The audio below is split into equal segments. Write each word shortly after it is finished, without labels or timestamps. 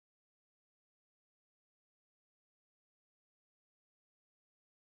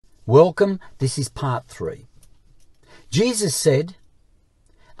Welcome, this is part 3. Jesus said,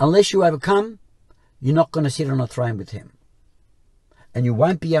 unless you overcome, you're not going to sit on a throne with him. And you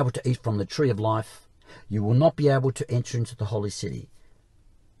won't be able to eat from the tree of life. You will not be able to enter into the holy city.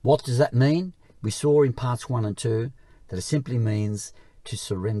 What does that mean? We saw in parts 1 and 2 that it simply means to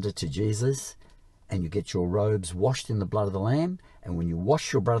surrender to Jesus, and you get your robes washed in the blood of the Lamb. And when you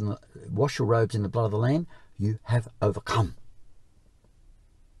wash your robes in the blood of the Lamb, you have overcome.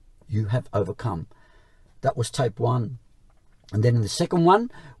 You have overcome. That was tape 1. And then in the second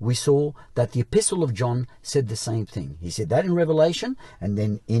one, we saw that the epistle of John said the same thing. He said that in Revelation, and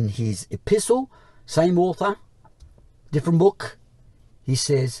then in his epistle, same author, different book, he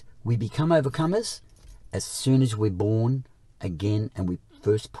says we become overcomers as soon as we're born again and we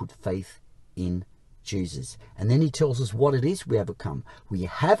first put faith in Jesus. And then he tells us what it is we overcome. We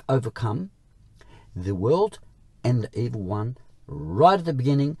have overcome the world and the evil one right at the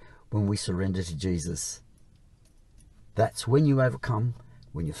beginning when we surrender to Jesus. That's when you overcome,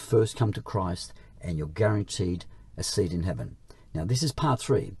 when you first come to Christ and you're guaranteed a seat in heaven. Now this is part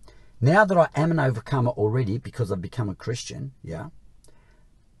 3. Now that I am an overcomer already because I've become a Christian,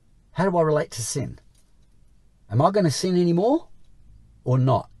 how do I relate to sin? Am I going to sin anymore or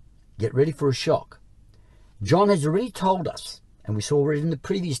not? Get ready for a shock. John has already told us, and we saw already in the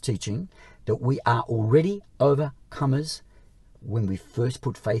previous teaching, that we are already overcomers. When we first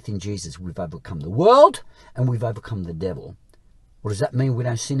put faith in Jesus, we've overcome the world and we've overcome the devil. What does that mean? We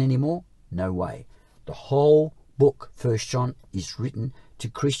don't sin anymore? No way. The whole book, 1 John, is written to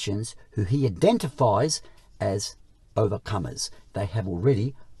Christians who he identifies as overcomers. They have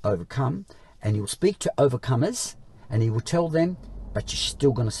already overcome, and he'll speak to overcomers and he will tell them, but you're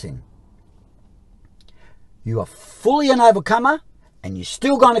still going to sin. You are fully an overcomer and you're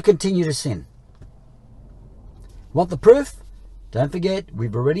still going to continue to sin. Want the proof? Don't forget,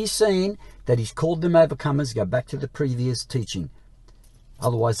 we've already seen that he's called them overcomers. Go back to the previous teaching.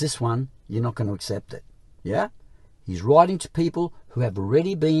 Otherwise, this one, you're not going to accept it. Yeah? He's writing to people who have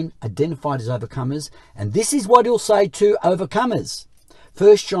already been identified as overcomers. And this is what he'll say to overcomers.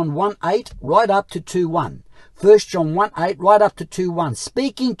 1 John 1:8 right up to 2:1. 1 John 1:8 right up to 2:1.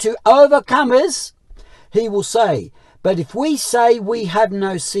 Speaking to overcomers, he will say, but if we say we have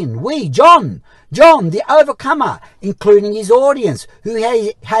no sin, we, John, the overcomer, including his audience, who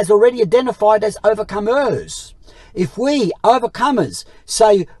he has already identified as overcomers. If we, overcomers,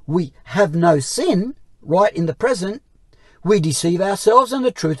 say we have no sin, right in the present, we deceive ourselves and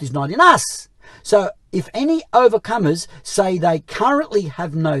the truth is not in us. So if any overcomers say they currently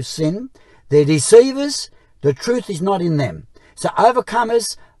have no sin, they're deceivers, the truth is not in them. So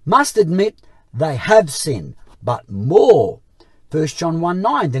overcomers must admit they have sin. But more. 1 John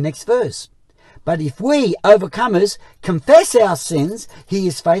 1:9, the next verse. But if we, overcomers, confess our sins, he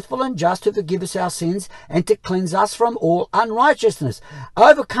is faithful and just to forgive us our sins and to cleanse us from all unrighteousness.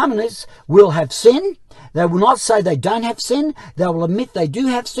 Overcomers will have sin. They will not say they don't have sin. They will admit they do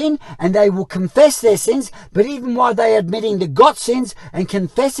have sin, and they will confess their sins. But even while they're admitting they've got sins and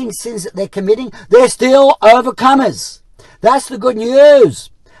confessing sins that they're committing, they're still overcomers. That's the good news.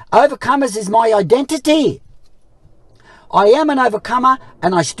 Overcomers is my identity. I am an overcomer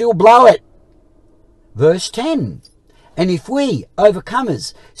and I still blow it. Verse 10. And if we,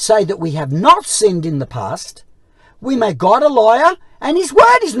 overcomers, say that we have not sinned in the past, we make God a liar and his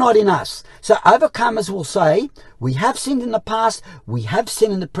word is not in us. So overcomers will say, we have sinned in the past, we have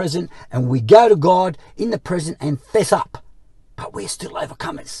sinned in the present, and we go to God in the present and fess up. But we're still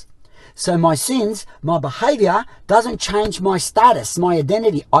overcomers. So my sins, my behavior doesn't change my status, my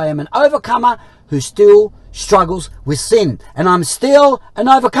identity. I am an overcomer who still struggles with sin. And I'm still an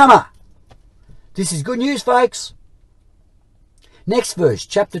overcomer. This is good news, folks. Next verse,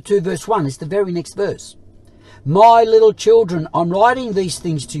 chapter 2, verse 1, is the very next verse. My little children, I'm writing these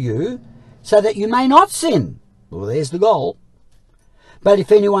things to you so that you may not sin. Well, there's the goal. But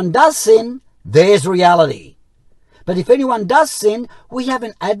if anyone does sin, there's reality. But if anyone does sin, we have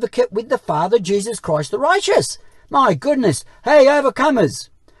an advocate with the Father, Jesus Christ the righteous. My goodness. Hey, overcomers.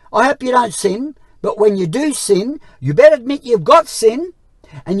 I hope you don't sin. But when you do sin, you better admit you've got sin.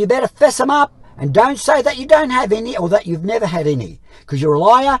 And you better fess them up. And don't say that you don't have any or that you've never had any. Because you're a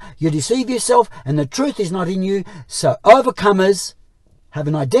liar, you deceive yourself, and the truth is not in you. So overcomers have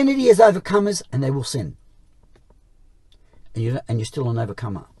an identity as overcomers, and they will sin. And you're still an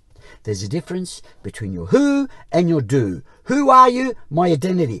overcomer. There's a difference between your who and your do. Who are you? My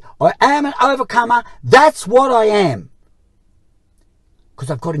identity. I am an overcomer. That's what I am.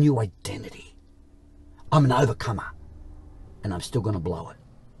 Because I've got a new identity. I'm an overcomer. And I'm still going to blow it.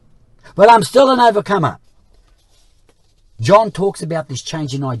 But I'm still an overcomer. John talks about this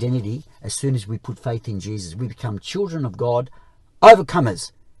change in identity as soon as we put faith in Jesus. We become children of God,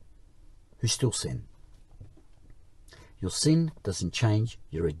 overcomers who still sin. Your sin doesn't change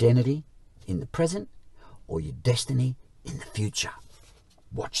your identity in the present or your destiny in the future.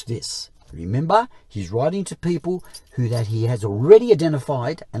 Watch this. Remember, he's writing to people that he has already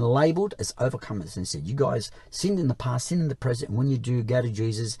identified and labelled as overcomers and said, you guys sinned in the past, sin in the present, and when you do, go to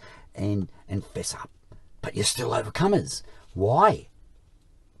Jesus and fess up. But you're still overcomers. Why?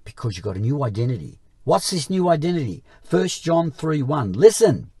 Because you've got a new identity. What's this new identity? 1 John 3:1.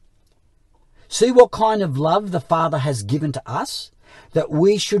 Listen. See what kind of love the Father has given to us, that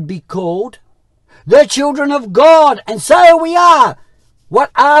we should be called the children of God. And so we are. What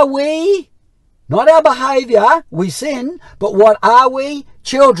are we? Not our behavior, we sin, but what are we?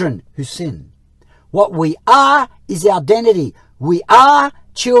 Children who sin. What we are is our identity. We are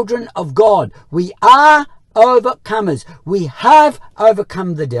children of God. We are overcomers. We have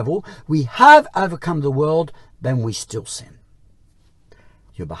overcome the devil. We have overcome the world, then we still sin.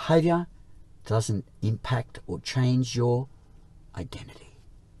 Your behavior doesn't impact or change your identity.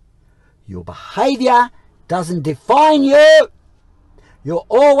 Your behavior doesn't define you. You're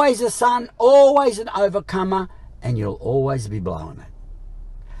always a son, always an overcomer, and you'll always be blowing it.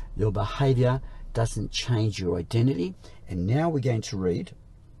 Your behavior doesn't change your identity. And now we're going to read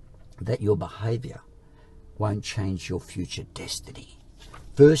that your behavior won't change your future destiny.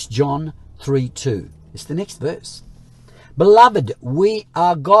 1 John 3:2. It's the next verse. Beloved, we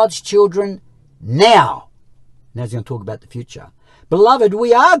are God's children now. Now he's going to talk about the future. Beloved,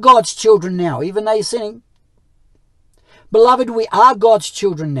 we are God's children now, even though you're sinning. Beloved, we are God's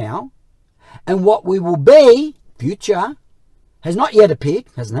children now, and what we will be, future, has not yet appeared,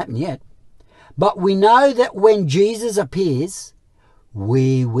 hasn't happened yet, but we know that when Jesus appears,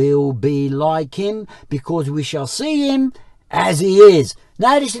 we will be like him, because we shall see him as he is.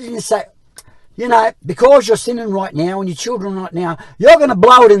 Notice he didn't say, because you're sinning right now and your children right now, you're going to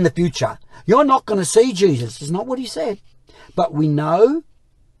blow it in the future. You're not going to see Jesus. It's not what he said. But we know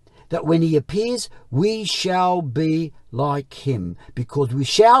that when he appears, we shall be like him, because we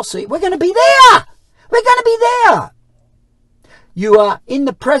shall see. We're going to be there. We're going to be there. You are in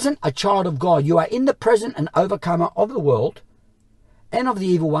the present a child of God. You are in the present an overcomer of the world and of the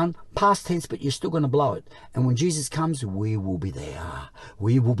evil one, past tense, but you're still going to blow it. And when Jesus comes, we will be there.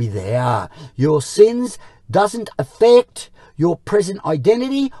 We will be there. Your sins doesn't affect your present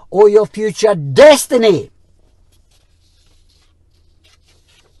identity or your future destiny.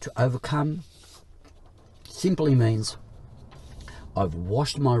 To overcome simply means I've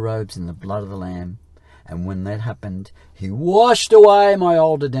washed my robes in the blood of the Lamb, and when that happened, he washed away my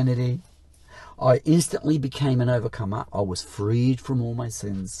old identity. I instantly became an overcomer. I was freed from all my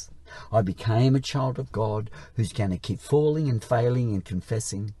sins. I became a child of God who's going to keep falling and failing and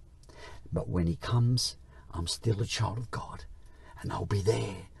confessing. But when he comes, I'm still a child of God, and I'll be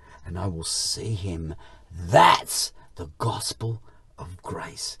there, and I will see him. That's the gospel of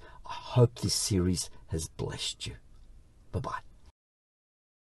grace. I hope this series has blessed you. Bye-bye.